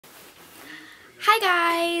Hi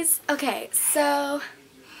guys! Okay, so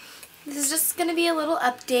this is just going to be a little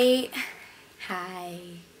update. Hi.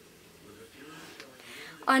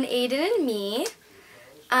 On Aiden and me.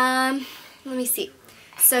 Let me see.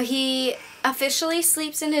 So he officially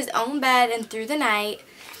sleeps in his own bed and through the night.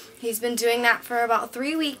 He's been doing that for about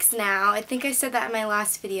 3 weeks now. I think I said that in my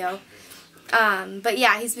last video. But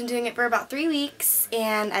yeah, he's been doing it for about 3 weeks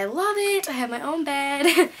and I love it. I have my own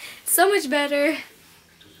bed. So much better.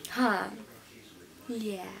 Huh.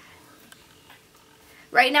 Yeah.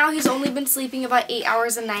 Right now he's only been sleeping about 8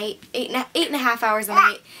 hours a night, eight and a half hours a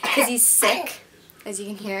night, because he's sick, as you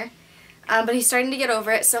can hear. But he's starting to get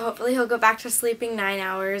over it, so hopefully he'll go back to sleeping 9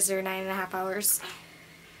 hours or 9.5 hours.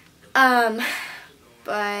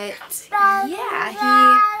 But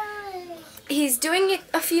yeah, he's doing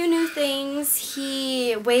a few new things.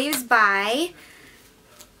 He waves bye.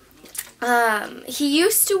 He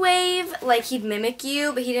used to wave like he'd mimic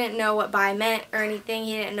you, but he didn't know what bye meant or anything.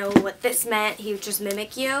 He didn't know what this meant. He would just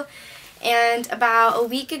mimic you. And about a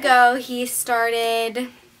week ago, he started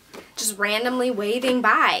just randomly waving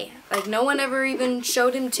bye. Like no one ever even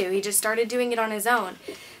showed him to. He just started doing it on his own.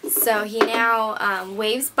 So he now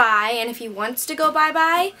waves bye, and if he wants to go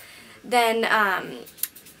bye-bye, then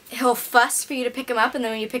he'll fuss for you to pick him up, and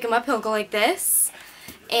then when you pick him up, he'll go like this.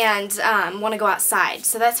 And want to go outside.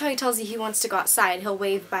 So that's how he tells you he wants to go outside. He'll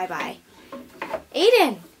wave bye-bye.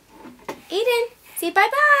 Aiden! Aiden! Say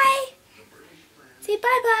bye-bye! Say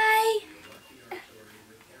bye-bye!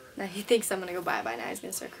 Now he thinks I'm going to go bye-bye. Now he's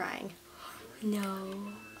going to start crying.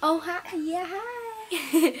 No. Oh, hi. Yeah,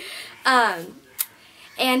 hi.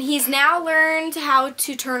 And he's now learned how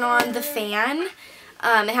to turn on the fan.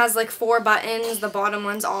 It has like 4 buttons, the bottom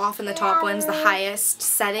one's off and the top one's the highest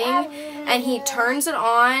setting. And he turns it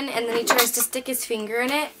on and then he tries to stick his finger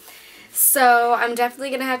in it. So I'm definitely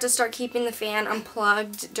going to have to start keeping the fan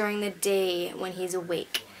unplugged during the day when he's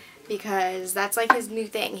awake. Because that's like his new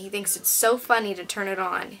thing. He thinks it's so funny to turn it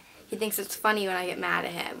on. He thinks it's funny when I get mad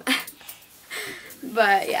at him.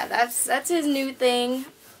 But yeah, that's his new thing.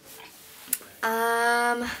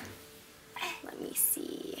 Let me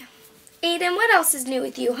see. Aiden, what else is new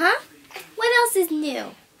with you, huh? What else is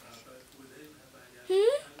new?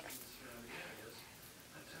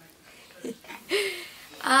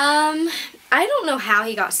 I don't know how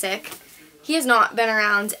he got sick. He has not been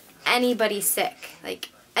around anybody sick, like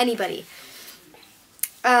anybody.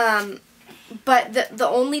 But the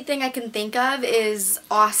only thing I can think of is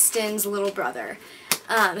Austin's little brother.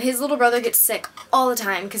 His little brother gets sick all the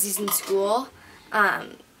time because he's in school,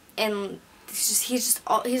 and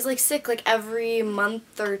he's like sick like every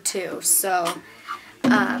month or two. So,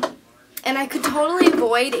 and I could totally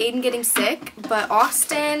avoid Aiden getting sick, but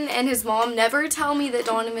Austin and his mom never tell me that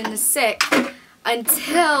Donovan is sick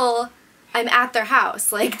until I'm at their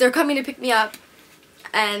house. Like, they're coming to pick me up,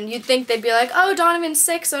 and you'd think they'd be like, oh, Donovan's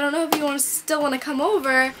sick, so I don't know if you still want to come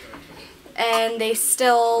over. And they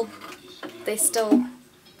still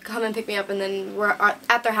come and pick me up, and then we're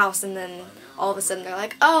at their house, and then all of a sudden they're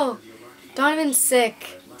like, oh, Donovan's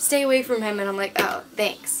sick. Stay away from him. And I'm like, oh,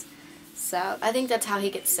 thanks. So I think that's how he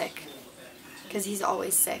gets sick. Because he's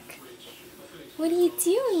always sick. What are you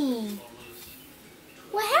doing?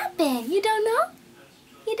 What happened? You don't know?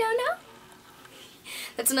 You don't know?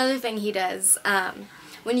 That's another thing he does.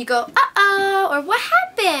 When you go, uh-oh, or what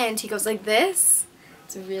happened? He goes like this.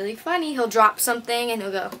 It's really funny. He'll drop something and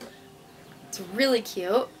he'll go. It's really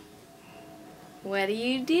cute. What are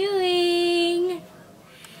you doing?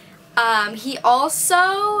 He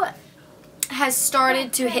also has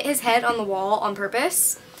started to hit his head on the wall on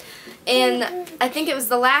purpose. And I think it was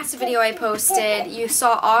the last video I posted, you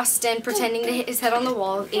saw Austin pretending to hit his head on the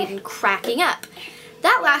wall, Aiden cracking up.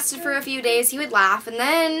 That lasted for a few days. He would laugh, and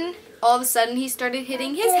then all of a sudden he started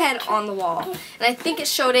hitting his head on the wall. And I think it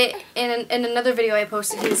showed it in another video I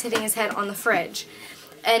posted. He was hitting his head on the fridge.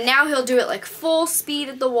 And now he'll do it like full speed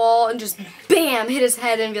at the wall and just bam, hit his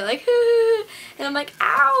head and be like, and I'm like,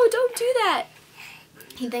 ow, don't do that.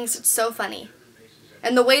 He thinks it's so funny.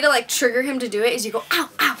 And the way to like trigger him to do it is you go, ow,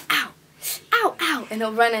 ow, ow, ow, ow, and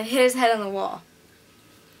he'll run and hit his head on the wall.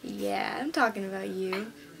 Yeah, I'm talking about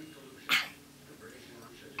you.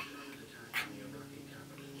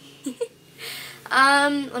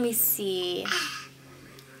 Let me see.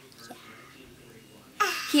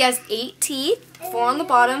 He has 8 teeth, 4 on the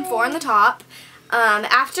bottom, 4 on the top.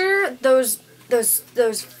 After those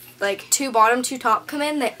like 2 bottom, 2 top come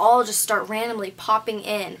in, they all just start randomly popping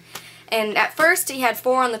in. And at first he had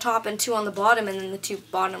 4 on the top and 2 on the bottom, and then the 2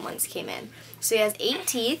 bottom ones came in. So he has 8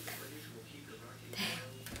 teeth.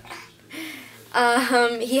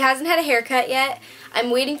 He hasn't had a haircut yet. I'm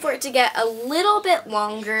waiting for it to get a little bit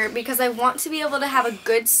longer because I want to be able to have a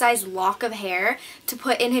good sized lock of hair to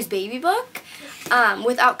put in his baby book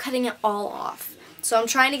without cutting it all off. So I'm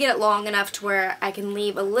trying to get it long enough to where I can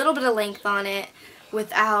leave a little bit of length on it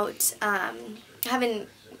without not having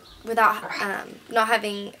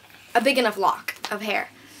a big enough lock of hair.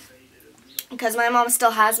 Because my mom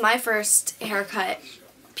still has my first haircut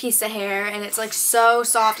piece of hair, and it's like so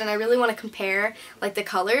soft, and I really want to compare like the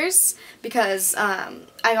colors because I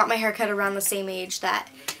got my haircut around the same age that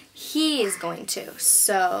he is going to,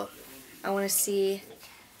 so I want to see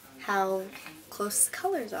how close the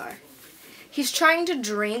colors are. He's trying to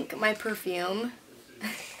drink my perfume.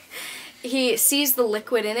 He sees the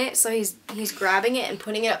liquid in it, so he's grabbing it and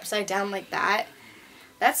putting it upside down like that.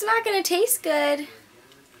 That's not gonna taste good.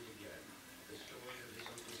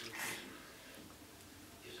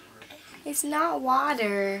 It's not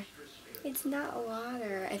water. It's not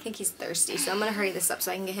water. I think he's thirsty, so I'm going to hurry this up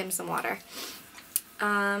so I can get him some water.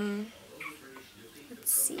 Let's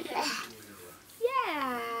see.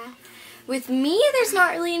 Yeah. With me, there's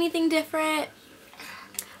not really anything different.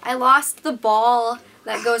 I lost the ball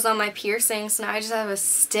that goes on my piercing, so now I just have a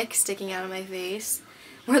stick sticking out of my face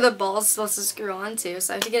where the ball is supposed to screw onto,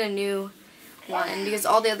 so I have to get a new one because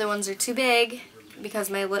all the other ones are too big,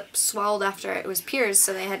 because my lip swelled after it was pierced,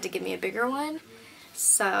 so they had to give me a bigger one.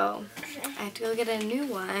 So I have to go get a new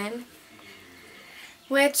one,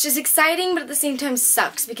 which is exciting, but at the same time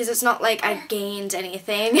sucks because it's not like I gained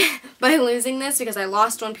anything by losing this, because I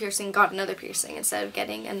lost one piercing, got another piercing instead of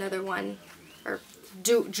getting another one, or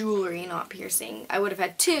jewelry, not piercing. I would have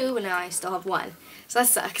had two, but now I still have one. So that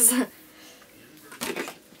sucks.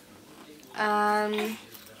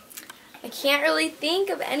 I can't really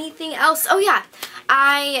think of anything else. Oh yeah,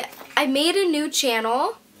 I made a new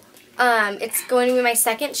channel. It's going to be my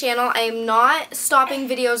second channel. I am not stopping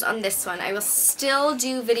videos on this one. I will still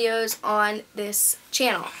do videos on this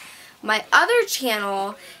channel. My other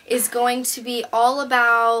channel is going to be all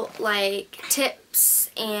about like tips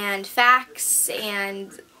and facts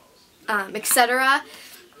and etc.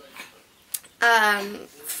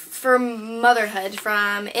 For motherhood,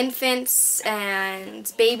 from infants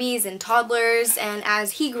and babies and toddlers, and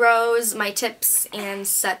as he grows, my tips and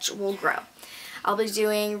such will grow. I'll be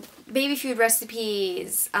doing baby food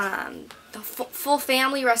recipes, the full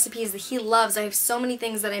family recipes that he loves. I have so many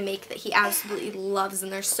things that I make that he absolutely loves,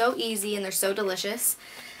 and they're so easy and they're so delicious.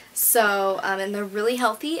 So, and they're really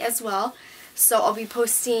healthy as well. So I'll be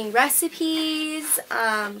posting recipes,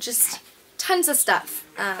 just tons of stuff.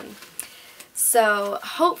 So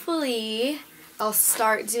hopefully I'll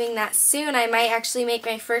start doing that soon. I might actually make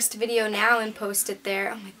my first video now and post it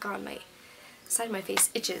there. Oh my god, my side of my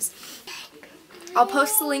face itches. I'll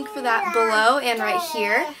post the link for that below and right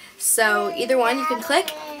here. So either one you can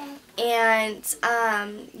click and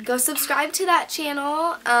go subscribe to that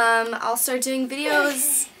channel. I'll start doing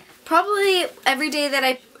videos probably every day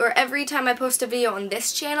that every time I post a video on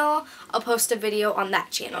this channel, I'll post a video on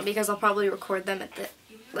that channel, because I'll probably record them at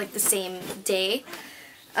the same day.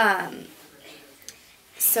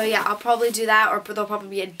 So yeah, I'll probably do that, or they'll probably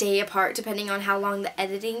be a day apart depending on how long the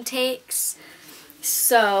editing takes.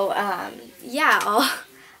 So yeah,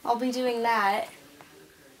 I'll be doing that.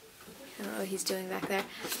 I don't know what he's doing back there.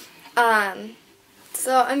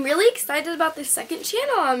 So I'm really excited about this second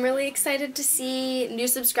channel. I'm really excited to see new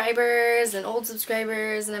subscribers and old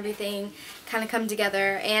subscribers and everything kind of come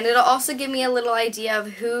together. And it'll also give me a little idea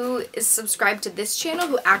of who is subscribed to this channel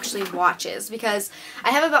who actually watches, because I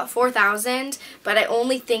have about 4,000, but I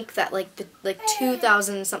only think that like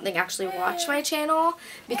 2,000 something actually watch my channel,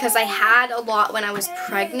 because I had a lot when I was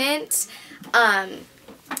pregnant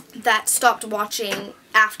that stopped watching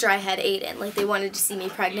after I had Aiden. Like, they wanted to see me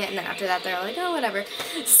pregnant, and then after that they're like, oh, whatever.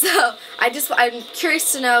 So I'm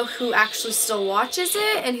curious to know who actually still watches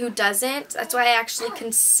it and who doesn't. That's why I actually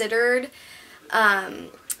considered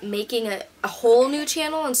making a whole new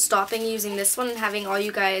channel and stopping using this one and having all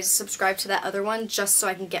you guys subscribe to that other one, just so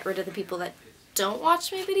I can get rid of the people that don't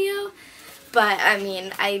watch my video. But I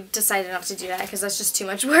mean, I decided not to do that because that's just too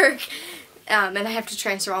much work. And I have to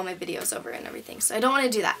transfer all my videos over and everything, so I don't want to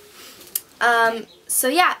do that. So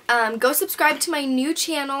yeah, go subscribe to my new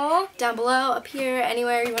channel down below, up here,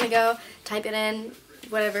 anywhere you want to go. Type it in,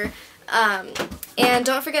 whatever. And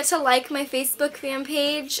don't forget to like my Facebook fan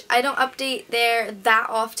page. I don't update there that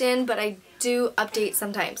often, but I do update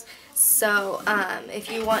sometimes. So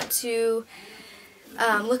if you want to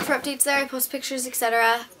look for updates there, I post pictures,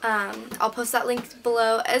 etc. I'll post that link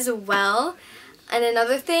below as well. And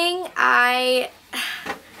another thing, I've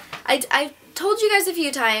told you guys a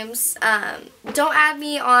few times, don't add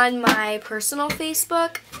me on my personal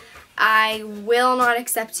Facebook. I will not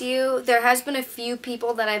accept you. There has been a few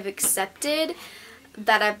people that I've accepted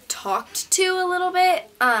that I've talked to a little bit,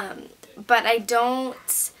 but I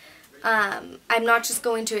don't, I'm not just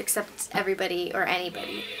going to accept everybody or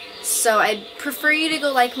anybody. So I'd prefer you to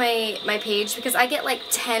go like my page, because I get like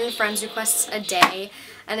 10 friends requests a day,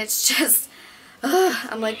 and it's just,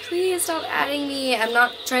 I'm like, please stop adding me. I'm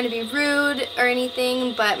not trying to be rude or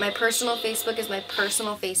anything, but my personal Facebook is my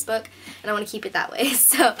personal Facebook, and I want to keep it that way.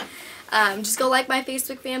 So just go like my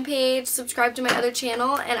Facebook fan page, subscribe to my other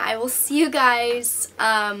channel, and I will see you guys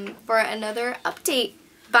for another update.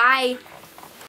 Bye!